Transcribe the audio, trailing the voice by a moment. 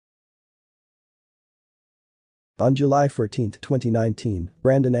On July 14, 2019,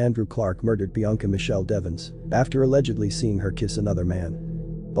 Brandon Andrew Clark murdered Bianca Michelle Devins after allegedly seeing her kiss another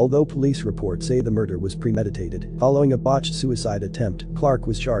man. Although police reports say the murder was premeditated, following a botched suicide attempt, Clark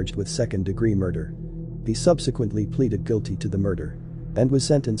was charged with second-degree murder. He subsequently pleaded guilty to the murder and was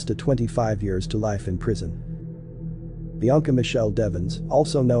sentenced to 25 years to life in prison. Bianca Michelle Devins,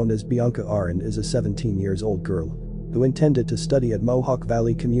 also known as Bianca Aaron, is a 17-year-old girl who intended to study at Mohawk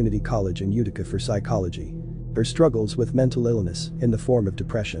Valley Community College in Utica for psychology. Her struggles with mental illness in the form of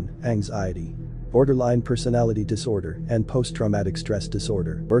depression, anxiety, borderline personality disorder, and post-traumatic stress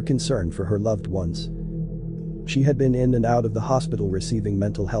disorder were a concern for her loved ones. She had been in and out of the hospital receiving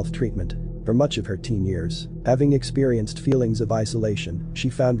mental health treatment for much of her teen years. Having experienced feelings of isolation, she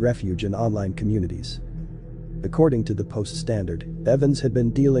found refuge in online communities. According to the Post-Standard, Devins had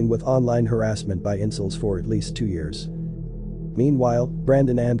been dealing with online harassment by incels for at least 2 years. Meanwhile,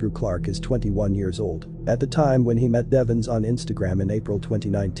 Brandon Andrew Clark is 21 years old at the time when he met Devins on Instagram in April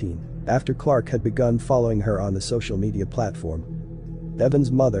 2019, after Clark had begun following her on the social media platform.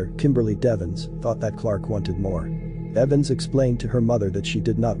 Devins' mother, Kimberly Devins, thought that Clark wanted more. Devins explained to her mother that she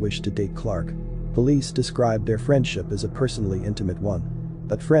did not wish to date Clark. Police described their friendship as a personally intimate one,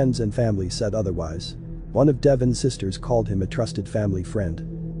 but friends and family said otherwise. One of Devins' sisters called him a trusted family friend.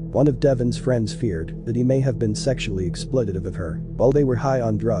 One of Devins' friends feared that he may have been sexually exploitative of her while they were high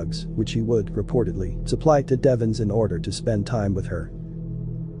on drugs, which he would, reportedly, supply to Devins in order to spend time with her.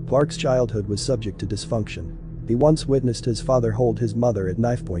 Clark's childhood was subject to dysfunction. He once witnessed his father hold his mother at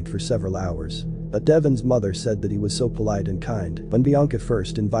knife point for several hours, but Devins' mother said that he was so polite and kind when Bianca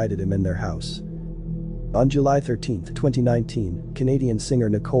first invited him in their house. On July 13, 2019, Canadian singer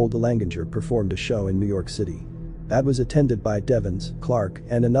Nicole DeLanginger performed a show in New York City that was attended by Devins, Clark,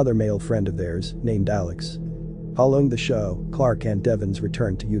 and another male friend of theirs named Alex. Following the show, Clark and Devins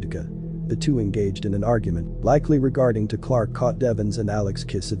returned to Utica. The two engaged in an argument, likely regarding to Clark caught Devins and Alex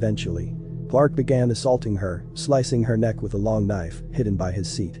kiss eventually. Clark began assaulting her, slicing her neck with a long knife hidden by his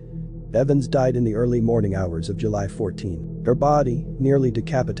seat. Devins died in the early morning hours of July 14. Her body, nearly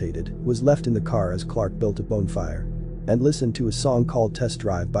decapitated, was left in the car as Clark built a bonfire and listened to a song called Test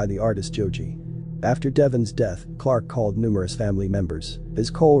Drive by the artist Joji. After Devins' death, Clark called numerous family members. His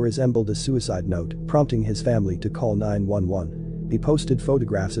call resembled a suicide note, prompting his family to call 911. He posted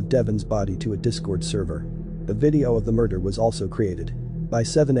photographs of Devins' body to a Discord server. A video of the murder was also created. By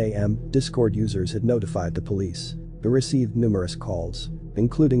 7 a.m., Discord users had notified the police, who received numerous calls,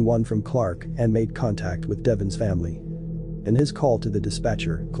 including one from Clark, and made contact with Devins' family. In his call to the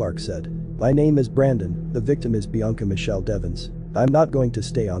dispatcher, Clark said, "My name is Brandon, the victim is Bianca Michelle Devins. I'm not going to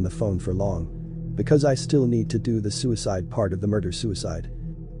stay on the phone for long, because I still need to do the suicide part of the murder-suicide."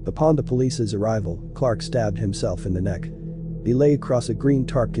 Upon the police's arrival, Clark stabbed himself in the neck. He lay across a green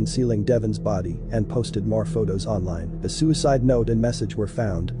tarp concealing Devins' body and posted more photos online. A suicide note and message were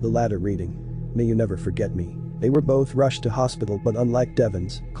found, the latter reading, "May you never forget me." They were both rushed to hospital, but unlike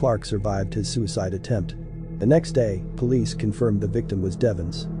Devins, Clark survived his suicide attempt. The next day, police confirmed the victim was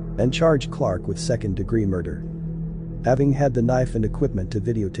Devins and charged Clark with second-degree murder. Having had the knife and equipment to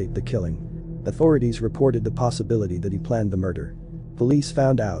videotape the killing, authorities reported the possibility that he planned the murder. Police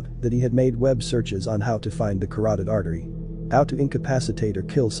found out that he had made web searches on how to find the carotid artery, how to incapacitate or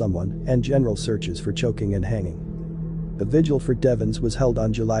kill someone, and general searches for choking and hanging. A vigil for Devins was held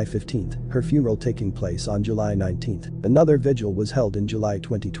on July 15, her funeral taking place on July 19. Another vigil was held in July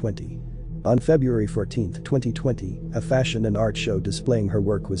 2020. On February 14, 2020, a fashion and art show displaying her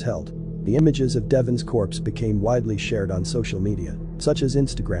work was held. The images of Devins' corpse became widely shared on social media, such as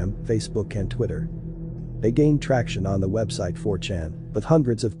Instagram, Facebook, and Twitter. They gained traction on the website 4chan, with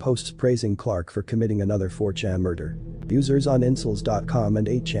hundreds of posts praising Clark for committing another 4chan murder. Users on incels.com and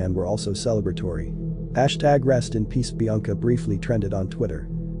 8chan were also celebratory. Hashtag Rest in Peace Bianca briefly trended on Twitter.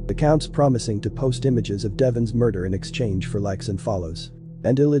 Accounts promising to post images of Devins' murder in exchange for likes and follows.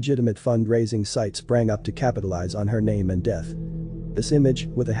 And illegitimate fundraising sites sprang up to capitalize on her name and death. This image,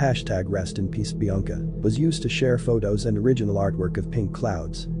 with a hashtag Rest in Peace Bianca, was used to share photos and original artwork of pink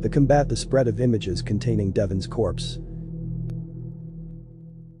clouds to combat the spread of images containing Devins' corpse.